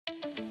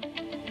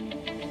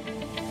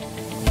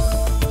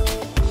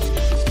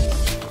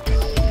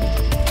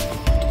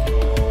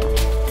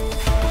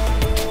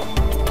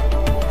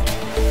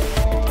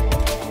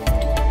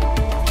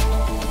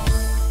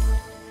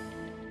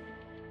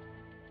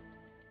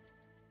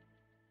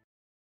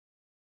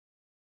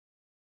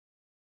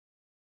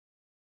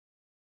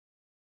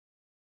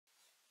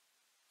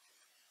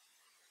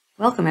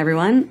Welcome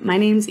everyone, my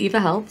name is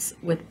Eva Helps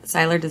with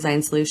Seiler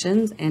Design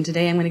Solutions, and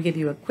today I'm going to give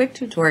you a quick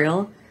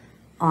tutorial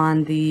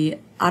on the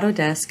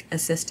Autodesk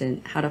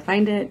Assistant, how to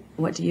find it,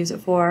 what to use it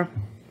for,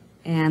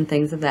 and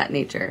things of that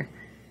nature.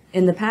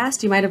 In the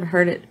past you might have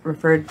heard it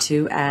referred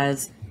to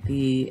as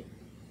the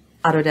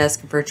Autodesk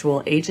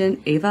Virtual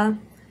Agent, AVA.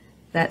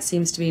 That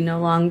seems to be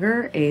no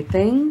longer a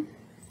thing,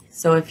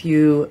 so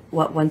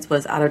what once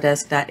was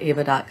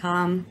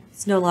autodesk.ava.com,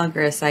 it's no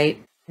longer a site.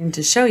 I'm going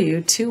to show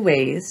you two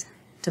ways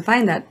to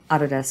find that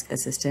Autodesk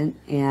Assistant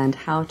and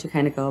how to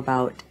kind of go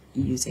about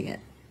using it.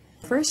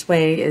 The first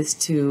way is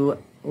to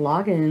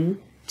log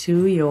in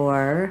to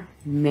your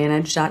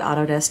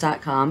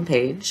manage.autodesk.com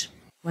page.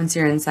 Once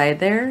you're inside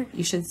there,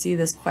 you should see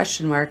this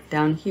question mark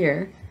down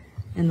here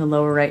in the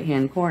lower right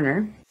hand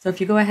corner. So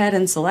if you go ahead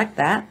and select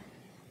that,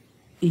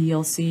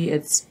 you'll see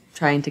it's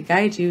trying to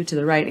guide you to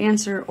the right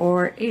answer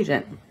or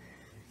agent.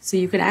 So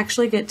you can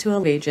actually get to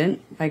an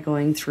agent by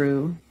going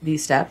through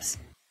these steps.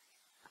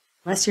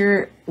 Unless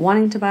you're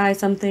wanting to buy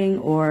something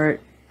or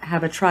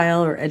have a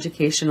trial or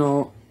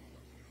educational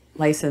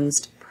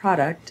licensed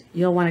product,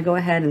 you'll want to go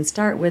ahead and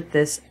start with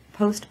this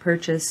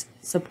post-purchase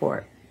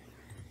support.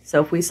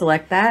 So if we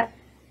select that,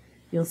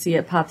 you'll see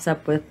it pops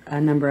up with a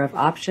number of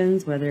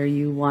options, whether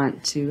you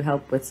want to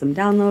help with some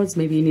downloads,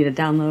 maybe you need a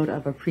download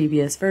of a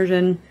previous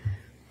version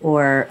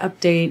or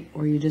update,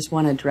 or you just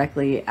want to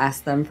directly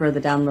ask them for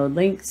the download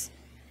links.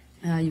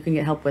 You can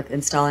get help with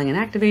installing and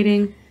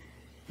activating,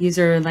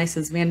 user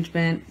license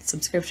management,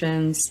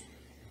 subscriptions,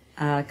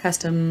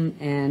 custom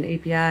and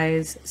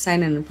APIs,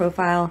 sign in and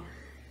profile,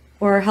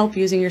 or help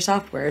using your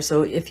software.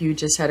 So if you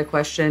just had a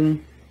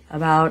question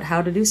about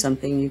how to do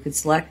something, you could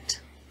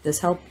select this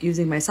help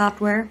using my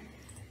software.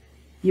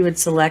 You would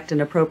select an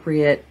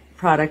appropriate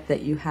product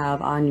that you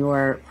have on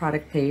your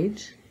product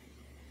page.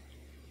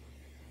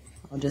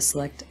 I'll just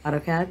select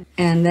AutoCAD.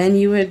 And then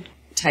you would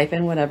type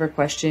in whatever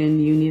question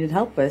you needed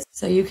help with.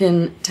 So you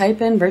can type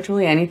in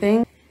virtually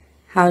anything.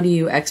 How do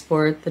you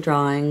export the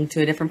drawing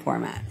to a different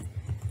format?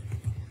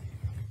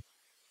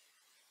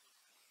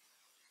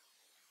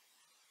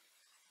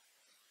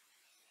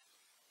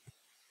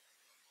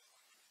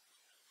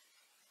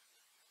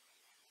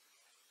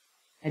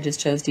 I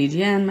just chose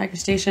DGN,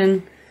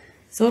 MicroStation.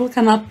 So it'll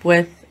come up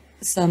with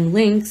some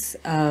links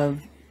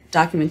of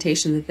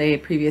documentation that they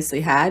previously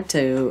had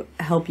to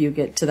help you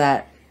get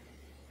to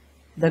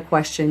the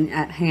question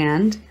at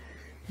hand.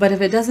 But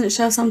if it doesn't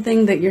show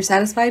something that you're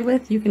satisfied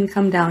with, you can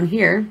come down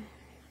here.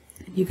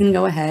 You can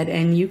go ahead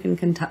and you can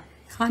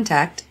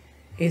contact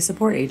a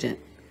support agent.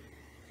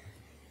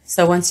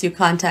 So once you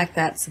contact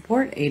that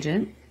support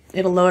agent,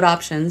 it'll load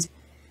options.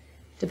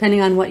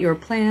 Depending on what your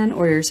plan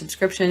or your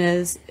subscription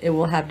is, it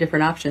will have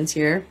different options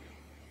here.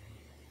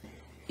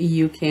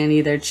 You can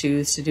either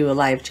choose to do a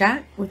live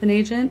chat with an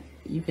agent,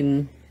 you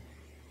can,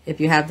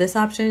 if you have this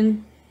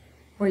option,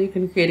 or you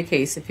can create a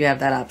case if you have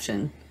that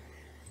option.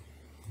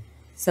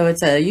 So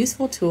it's a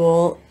useful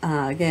tool.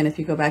 Again, if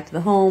you go back to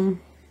the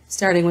home,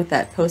 starting with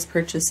that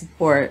post-purchase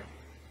support.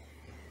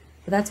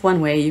 But that's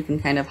one way you can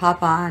kind of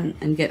hop on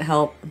and get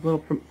help, a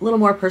little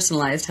more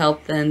personalized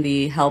help than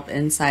the help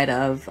inside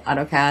of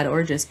AutoCAD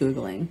or just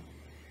Googling.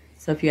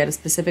 So if you had a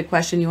specific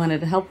question you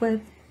wanted to help with,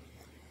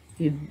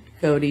 you'd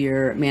go to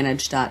your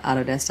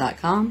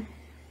manage.autodesk.com,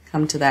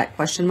 come to that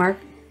question mark,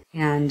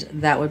 and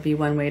that would be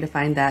one way to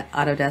find that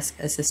Autodesk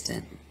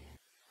Assistant.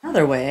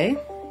 Another way,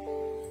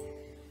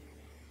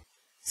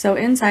 so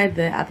inside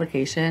the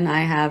application,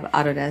 I have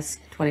Autodesk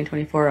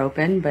 2024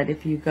 open, but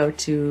if you go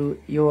to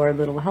your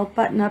little help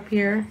button up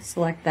here,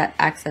 select that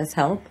Access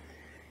Help,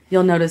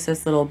 you'll notice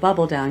this little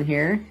bubble down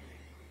here,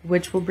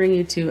 which will bring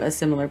you to a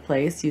similar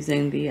place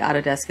using the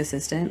Autodesk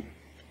Assistant,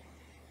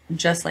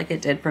 just like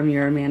it did from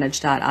your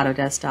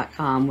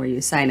manage.autodesk.com where you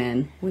sign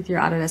in with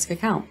your Autodesk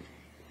account.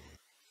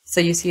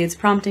 So you see it's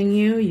prompting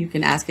you, you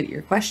can ask it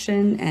your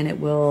question, and it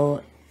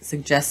will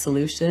suggest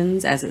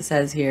solutions as it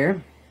says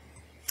here.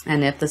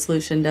 And if the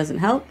solution doesn't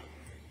help,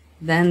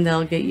 then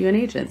they'll get you an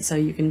agent. So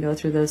you can go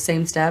through those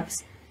same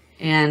steps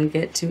and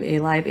get to a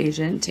live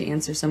agent to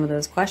answer some of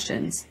those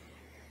questions.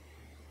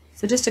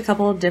 So just a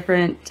couple of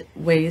different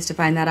ways to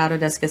find that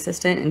Autodesk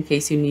Assistant in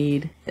case you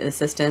need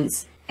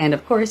assistance. And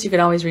of course, you can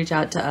always reach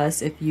out to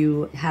us if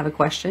you have a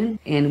question,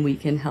 and we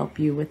can help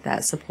you with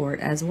that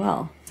support as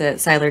well. So at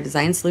Seiler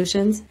Design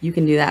Solutions, you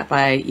can do that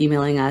by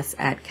emailing us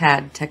at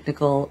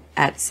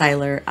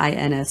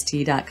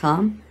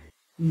cadtechnical@seiler.com.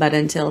 But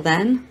until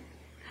then,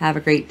 have a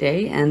great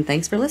day and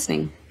thanks for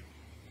listening.